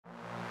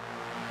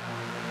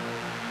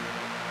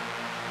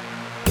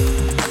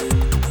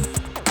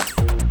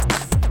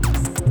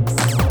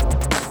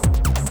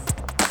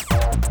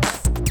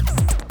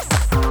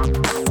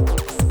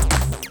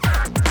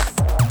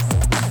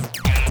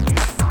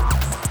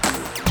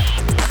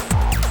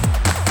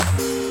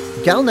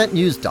Galnet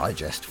News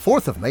Digest,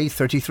 4th of May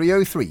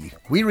 3303.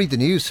 We read the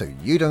news so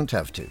you don't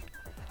have to.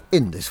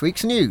 In this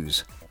week's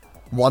news,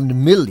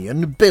 1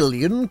 million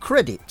billion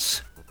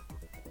credits.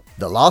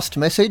 The last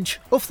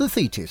message of the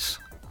Thetis.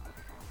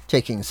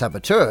 Taking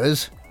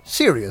saboteurs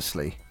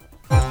seriously.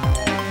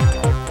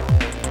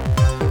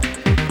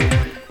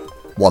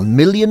 1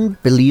 million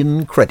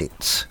billion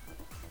credits.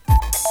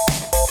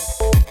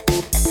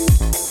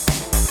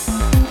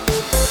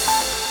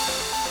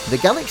 The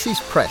Galaxy's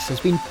press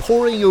has been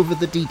poring over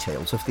the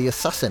details of the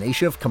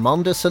assassination of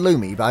Commander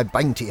Salome by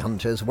bounty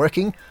hunters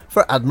working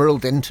for Admiral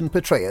Denton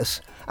Petraeus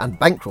and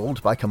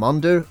bankrolled by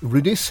Commander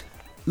Rudis,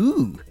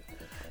 who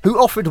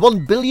offered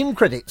 1 billion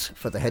credits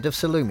for the head of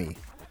Salome.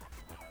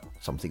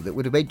 Something that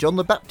would have made John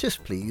the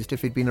Baptist pleased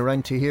if he'd been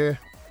around to hear.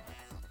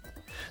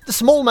 The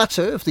small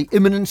matter of the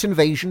imminent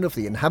invasion of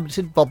the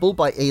inhabited bubble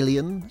by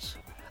aliens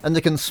and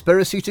the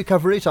conspiracy to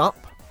cover it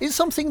up is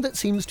something that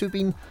seems to have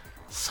been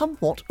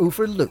somewhat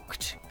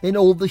overlooked in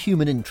all the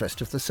human interest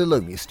of the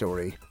Salome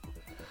story.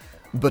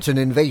 But an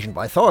invasion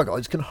by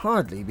Thargoids can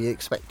hardly be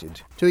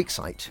expected to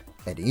excite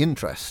any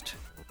interest.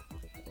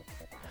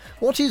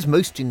 What is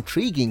most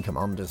intriguing,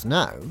 Commanders,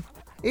 now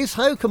is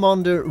how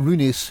Commander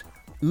Runis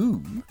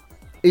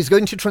is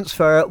going to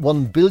transfer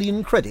 1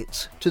 billion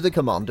credits to the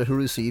commander who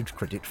received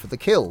credit for the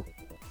kill.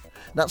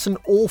 That's an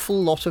awful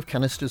lot of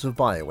canisters of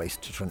biowaste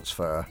to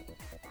transfer.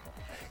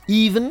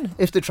 Even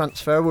if the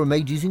transfer were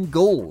made using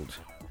gold,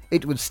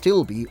 it would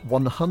still be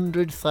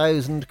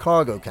 100,000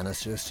 cargo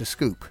canisters to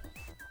scoop.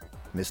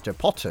 Mr.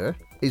 Potter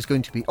is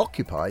going to be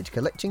occupied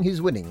collecting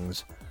his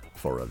winnings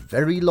for a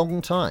very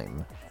long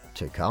time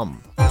to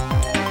come.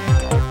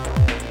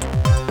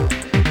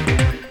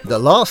 The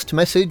last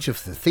message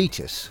of the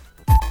Thetis.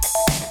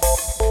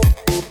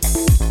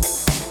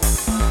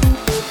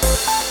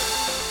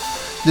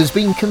 There's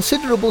been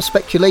considerable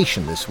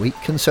speculation this week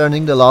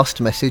concerning the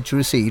last message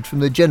received from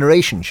the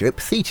generation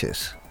ship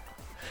Thetis.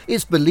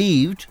 It's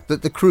believed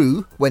that the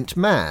crew went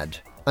mad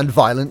and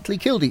violently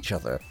killed each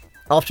other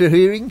after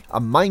hearing a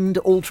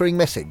mind-altering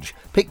message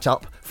picked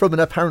up from an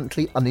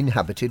apparently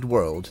uninhabited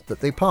world that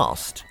they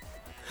passed.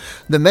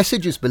 The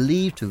message is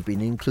believed to have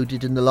been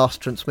included in the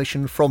last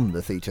transmission from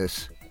the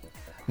Thetis.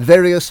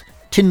 Various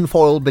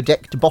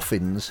tinfoil-bedecked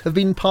boffins have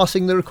been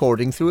passing the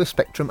recording through a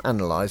spectrum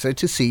analyzer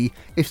to see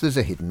if there's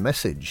a hidden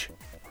message.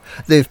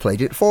 They've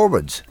played it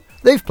forwards,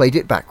 they've played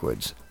it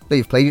backwards,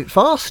 they've played it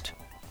fast,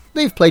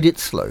 they've played it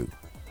slow.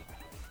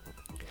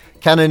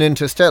 Canon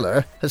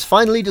Interstellar has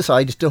finally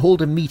decided to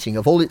hold a meeting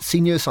of all its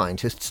senior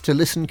scientists to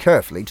listen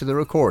carefully to the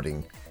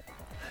recording.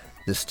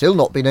 There's still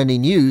not been any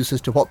news as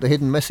to what the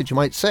hidden message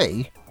might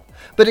say,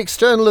 but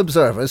external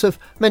observers have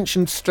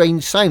mentioned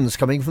strange sounds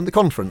coming from the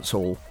conference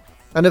hall,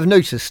 and have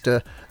noticed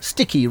a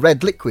sticky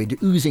red liquid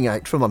oozing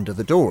out from under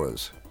the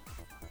doors.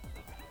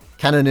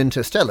 Canon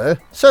Interstellar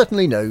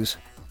certainly knows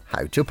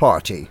how to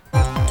party.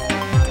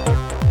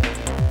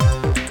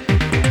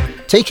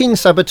 Taking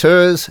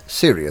saboteurs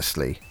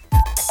seriously.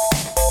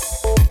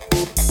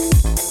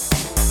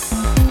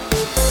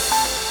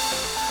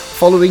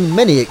 Following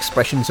many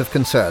expressions of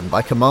concern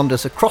by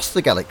commanders across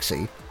the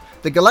galaxy,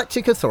 the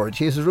Galactic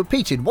Authority has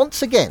repeated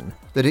once again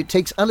that it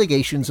takes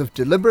allegations of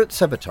deliberate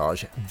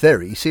sabotage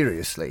very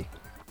seriously.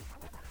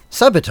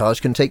 Sabotage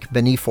can take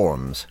many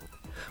forms.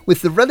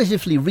 With the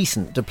relatively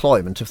recent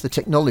deployment of the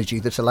technology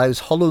that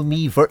allows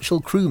HoloMe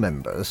virtual crew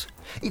members,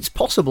 it's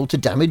possible to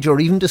damage or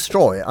even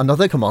destroy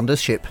another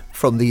commander's ship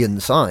from the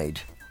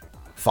inside.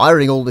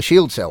 Firing all the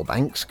shield cell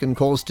banks can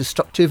cause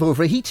destructive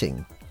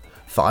overheating.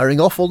 Firing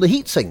off all the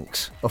heat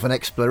sinks of an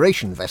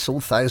exploration vessel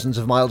thousands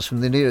of miles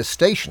from the nearest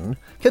station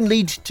can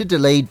lead to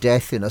delayed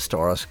death in a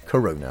star's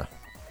corona.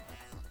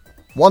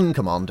 One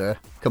commander,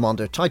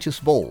 Commander Titus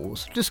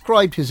Bowles,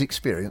 described his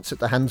experience at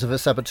the hands of a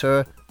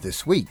saboteur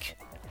this week.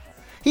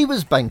 He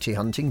was bounty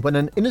hunting when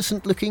an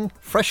innocent-looking,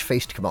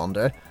 fresh-faced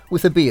commander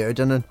with a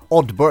beard and an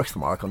odd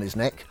birthmark on his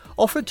neck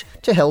offered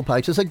to help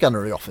out as a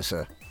gunnery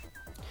officer.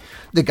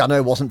 The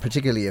gunner wasn't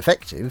particularly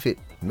effective. It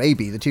may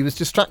be that he was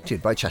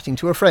distracted by chatting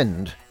to a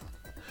friend.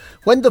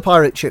 When the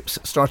pirate ships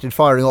started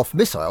firing off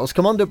missiles,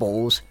 Commander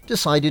Bowles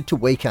decided to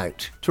wake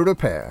out to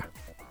repair.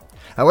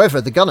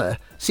 However, the gunner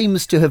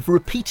seems to have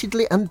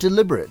repeatedly and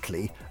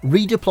deliberately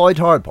redeployed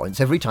hardpoints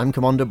every time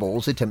Commander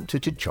Bowles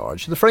attempted to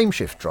charge the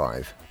frameshift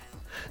drive.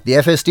 The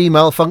FSD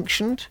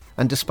malfunctioned,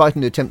 and despite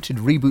an attempted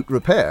reboot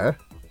repair,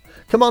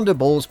 Commander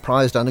Bowles'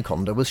 prized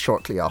Anaconda was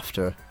shortly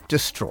after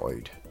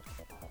destroyed.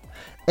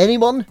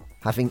 Anyone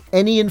having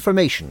any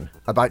information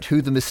about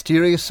who the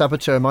mysterious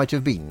saboteur might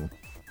have been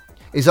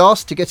is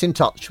asked to get in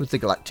touch with the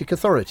Galactic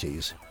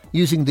Authorities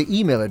using the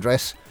email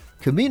address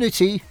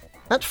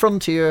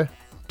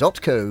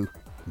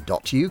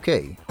community@frontier.co.uk.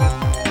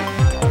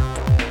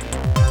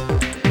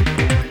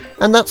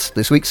 And that's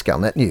this week's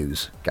Galnet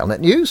News.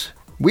 Galnet News?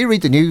 We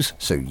read the news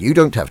so you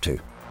don't have to.